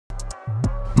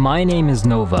My name is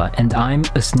Nova and I'm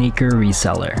a sneaker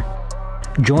reseller.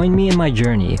 Join me in my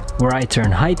journey where I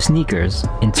turn hype sneakers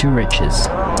into riches.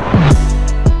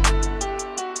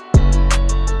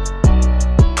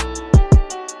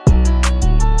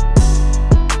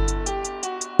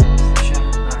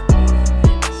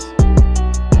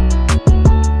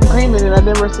 Payment and I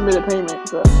never submitted payment.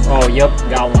 So. Oh, yep,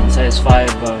 got one. Size 5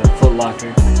 Foot Locker.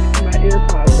 My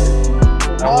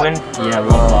AirPods. I win. Yeah, one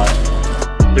lot.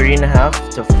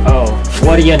 3.5 to. Oh,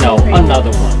 what do you know?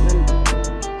 Another one.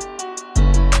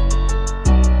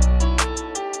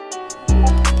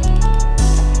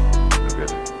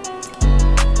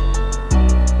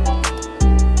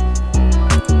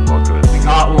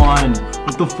 Got one.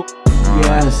 What the fuck?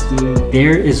 Yes, dude.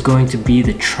 There is going to be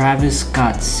the Travis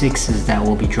Scott 6s that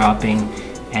will be dropping,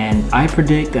 and I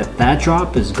predict that that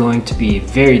drop is going to be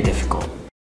very difficult.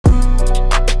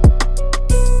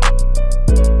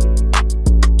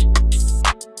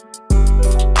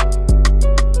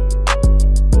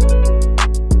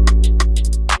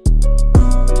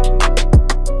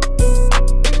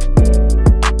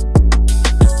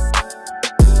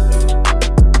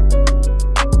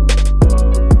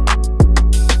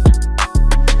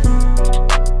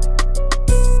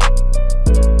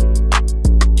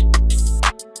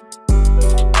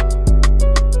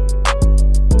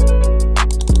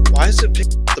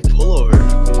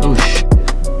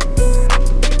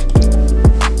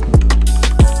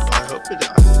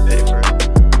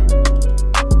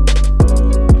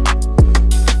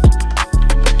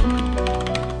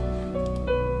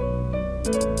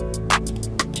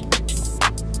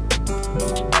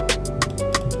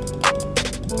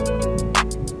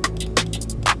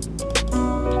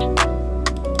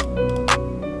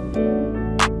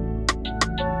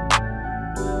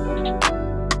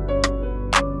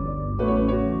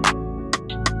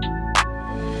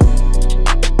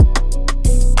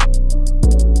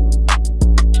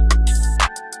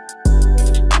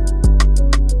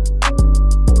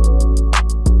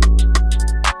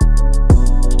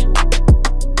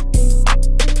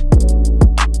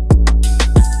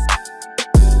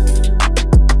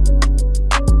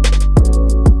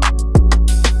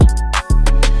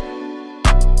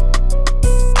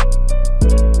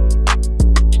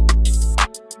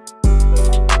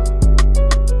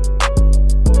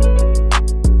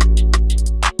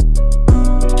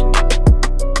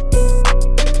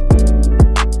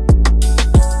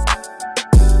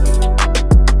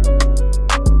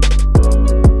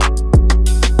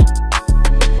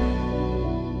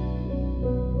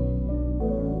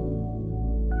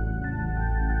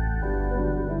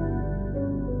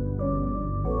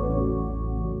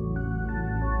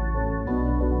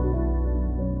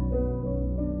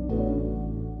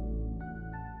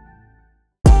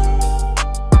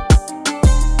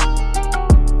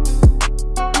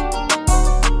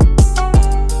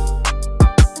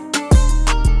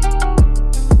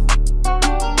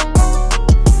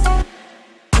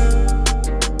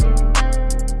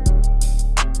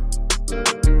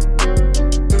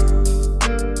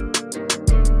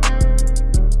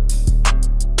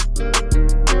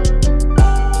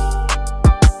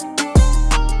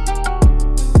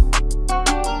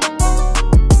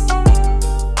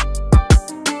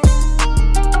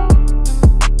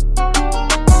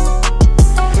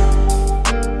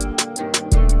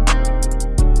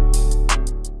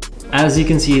 As you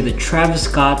can see, the Travis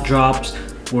Scott drops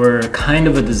were kind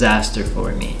of a disaster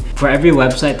for me. For every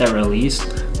website that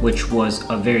released, which was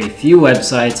a very few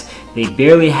websites, they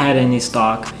barely had any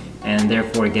stock, and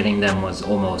therefore getting them was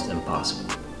almost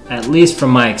impossible. At least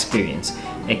from my experience,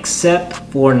 except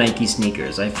for Nike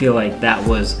sneakers. I feel like that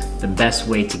was the best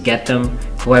way to get them.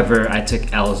 However, I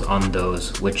took L's on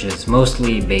those, which is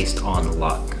mostly based on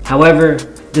luck. However,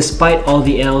 despite all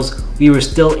the L's, we were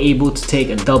still able to take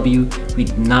a W. We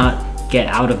did not get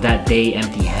out of that day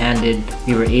empty-handed.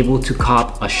 We were able to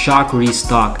cop a shock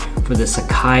restock for the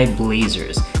Sacai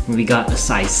Blazers, and we got a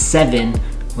size 7,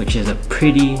 which is a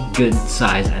pretty good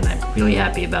size, and I'm really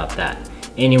happy about that.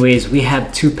 Anyways, we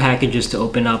have 2 packages to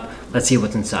open up. Let's see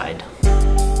what's inside.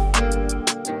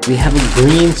 We have a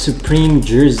green Supreme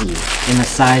jersey in a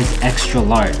size extra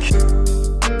large.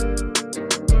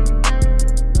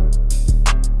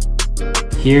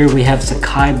 Here we have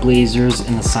Sacai Blazers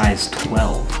in a size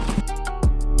 12.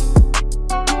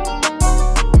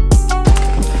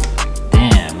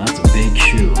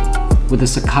 With the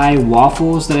Sacai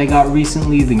waffles that I got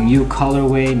recently, the new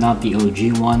colorway, not the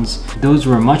OG ones, those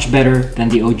were much better than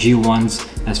the OG ones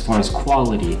as far as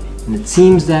quality, and it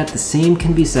seems that the same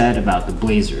can be said about the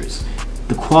Blazers.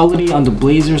 The quality on the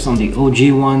Blazers on the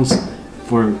OG ones,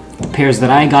 for pairs that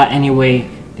I got anyway,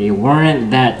 they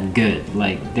weren't that good.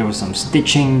 Like, there was some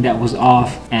stitching that was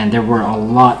off and there were a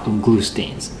lot of glue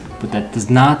stains. But that does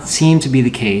not seem to be the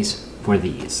case for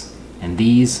these. And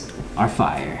these are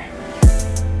fire.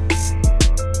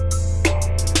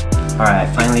 Alright,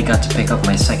 I finally got to pick up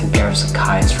my second pair of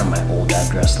Sakai's from my old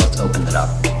address. Let's open it up.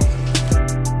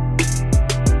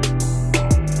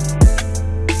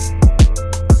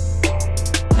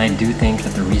 I do think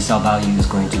that the resale value is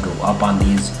going to go up on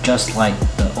these, just like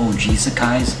the OG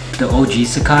Sakai's. The OG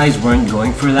Sakai's weren't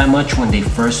going for that much when they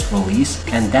first released,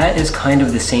 and that is kind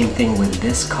of the same thing with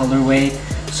this colorway.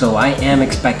 So I am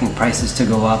expecting prices to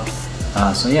go up.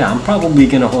 So yeah, I'm probably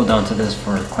gonna hold on to this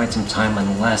for quite some time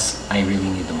unless I really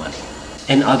need the money.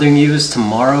 In other news,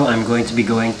 tomorrow I'm going to be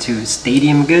going to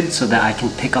Stadium Goods so that I can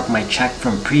pick up my check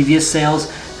from previous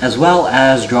sales, as well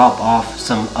as drop off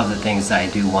some other things that I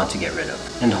do want to get rid of.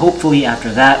 And hopefully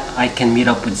after that, I can meet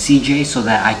up with CJ so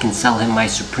that I can sell him my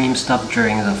Supreme stuff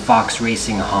during the Fox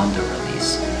Racing Honda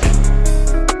release.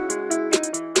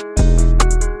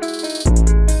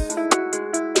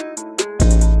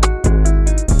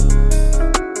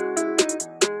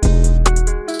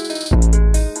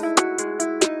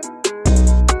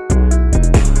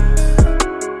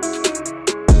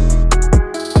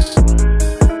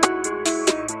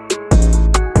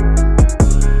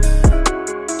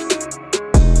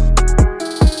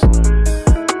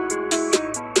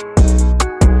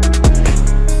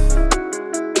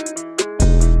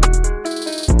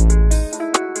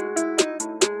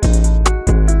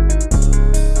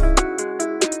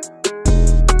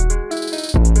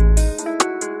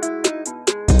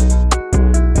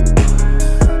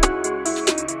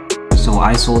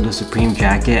 I sold the Supreme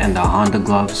jacket and the Honda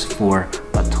gloves for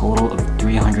a total of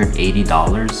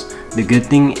 $380. The good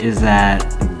thing is that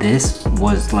this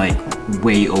was like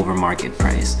way over market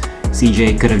price.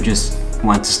 CJ could have just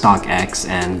went to StockX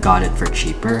and got it for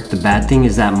cheaper. The bad thing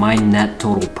is that my net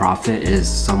total profit is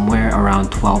somewhere around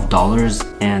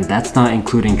 $12, and that's not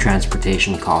including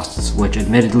transportation costs, which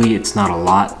admittedly it's not a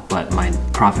lot, but my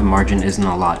profit margin isn't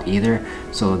a lot either.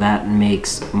 So that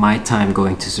makes my time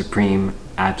going to Supreme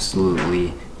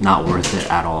absolutely not worth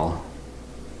it at all.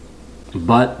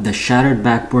 But the Shattered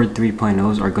Backboard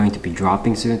 3.0s are going to be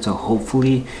dropping soon, so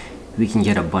hopefully we can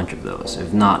get a bunch of those.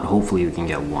 If not, hopefully we can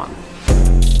get one.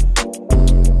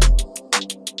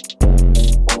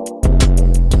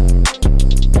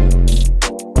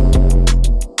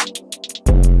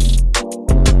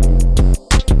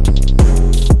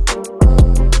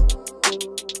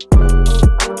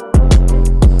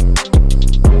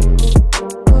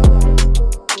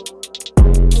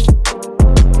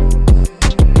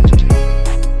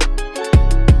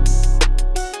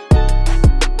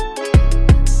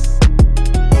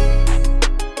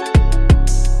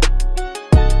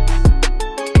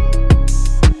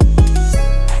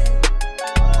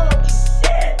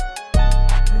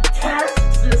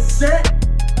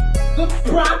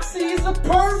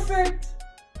 Perfect!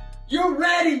 You're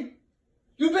ready!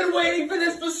 You've been waiting for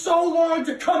this for so long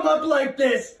to come up like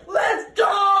this! Let's go!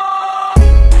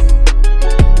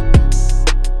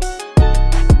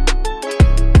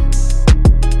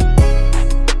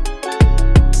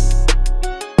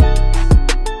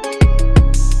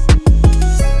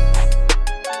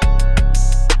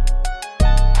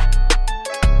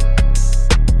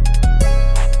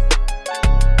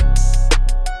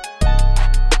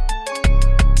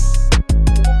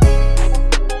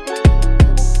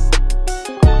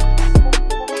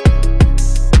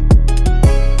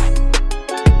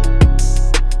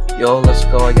 Yo, let's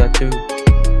go, I got two.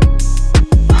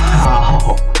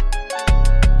 How?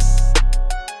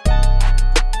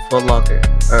 Foot Locker,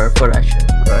 or Foot Action.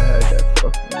 I had that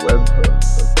fucking web hook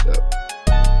hooked up.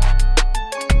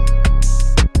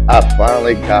 I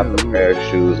finally got the pair of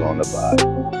shoes on the body.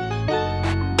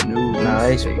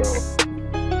 Nice, bro.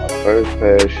 My first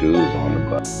pair of shoes on the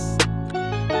body.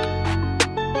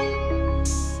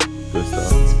 Good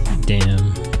stuff. Damn.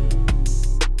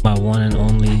 My one and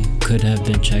only could have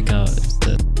been checkout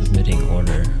instead of submitting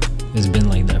order. It's been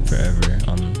like that forever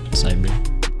on Cyber.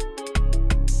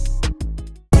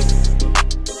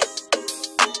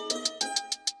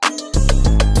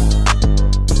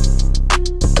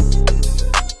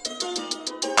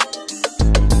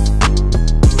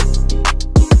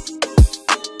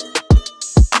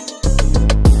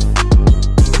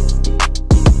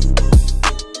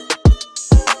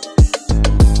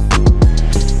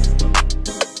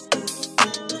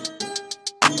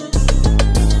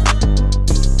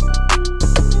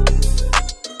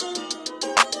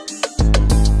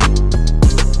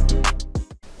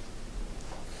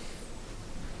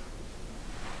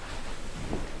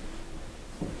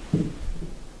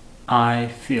 I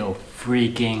feel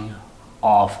freaking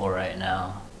awful right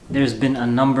now. There's been a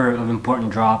number of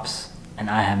important drops and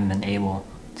I haven't been able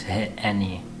to hit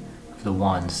any of the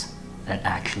ones that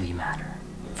actually matter.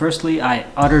 Firstly, I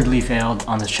utterly failed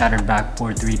on the Shattered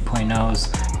Backboard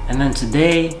 3.0s, and then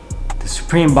today the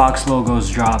Supreme box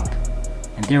logos dropped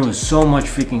and there was so much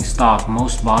freaking stock,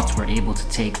 most bots were able to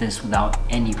take this without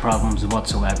any problems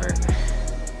whatsoever.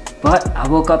 But I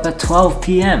woke up at 12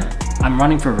 p.m. I'm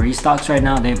running for restocks right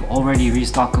now. They've already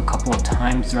restocked a couple of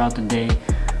times throughout the day.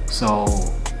 So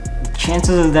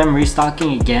chances of them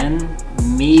restocking again,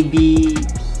 maybe,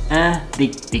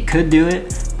 they could do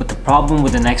it. But the problem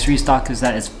with the next restock is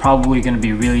that it's probably going to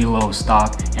be really low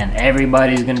stock and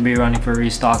everybody's going to be running for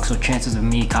restock. So chances of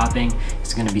me copying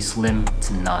is going to be slim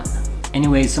to none.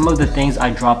 Anyway, some of the things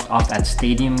I dropped off at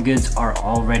Stadium Goods are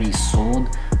already sold.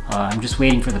 I'm just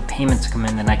waiting for the payment to come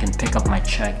in, then I can pick up my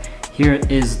check. Here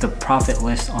is the profit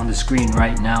list on the screen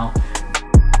right now.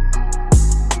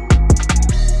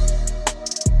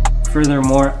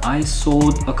 Furthermore, I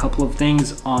sold a couple of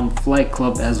things on Flight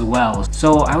Club as well.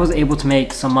 So I was able to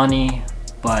make some money,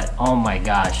 but oh my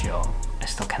gosh, yo. I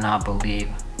still cannot believe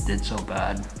I did so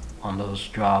bad on those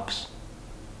drops.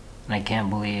 And I can't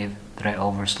believe that I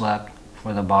overslept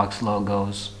for the box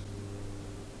logos.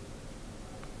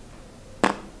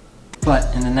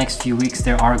 But in the next few weeks,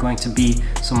 there are going to be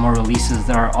some more releases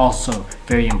that are also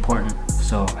very important.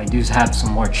 So I do have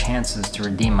some more chances to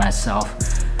redeem myself.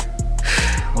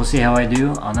 We'll see how I do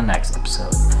on the next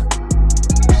episode.